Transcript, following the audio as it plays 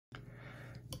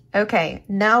Okay,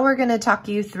 now we're gonna talk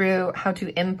you through how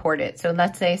to import it. So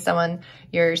let's say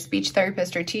your speech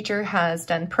therapist or teacher has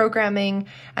done programming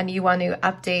and you want to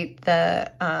update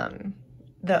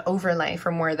the overlay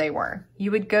from where they were.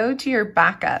 You would go to your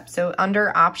backup. So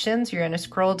under options, you're gonna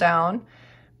scroll down,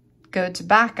 go to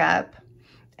backup,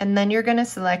 and then you're gonna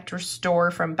select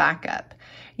restore from backup.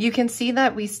 You can see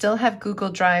that we still have Google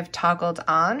Drive toggled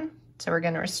on. So we're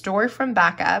gonna restore from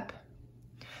backup.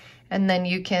 And then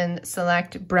you can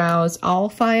select browse all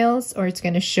files, or it's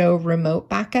going to show remote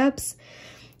backups.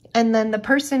 And then the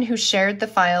person who shared the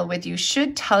file with you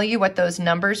should tell you what those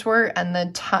numbers were and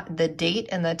the date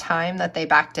and the time that they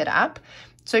backed it up.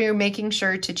 So you're making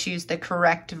sure to choose the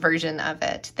correct version of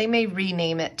it. They may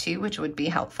rename it too, which would be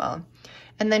helpful.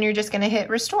 And then you're just going to hit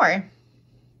restore.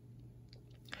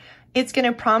 It's going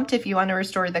to prompt if you want to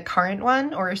restore the current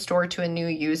one or restore to a new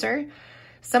user.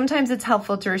 Sometimes it's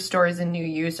helpful to restore as a new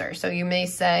user. So you may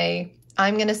say,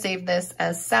 I'm going to save this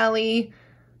as Sally,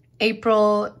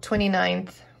 April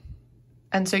 29th.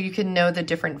 And so you can know the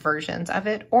different versions of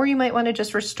it, or you might want to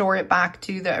just restore it back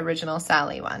to the original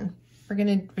Sally one. We're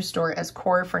going to restore it as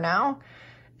core for now,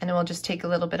 and it will just take a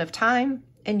little bit of time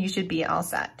and you should be all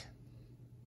set.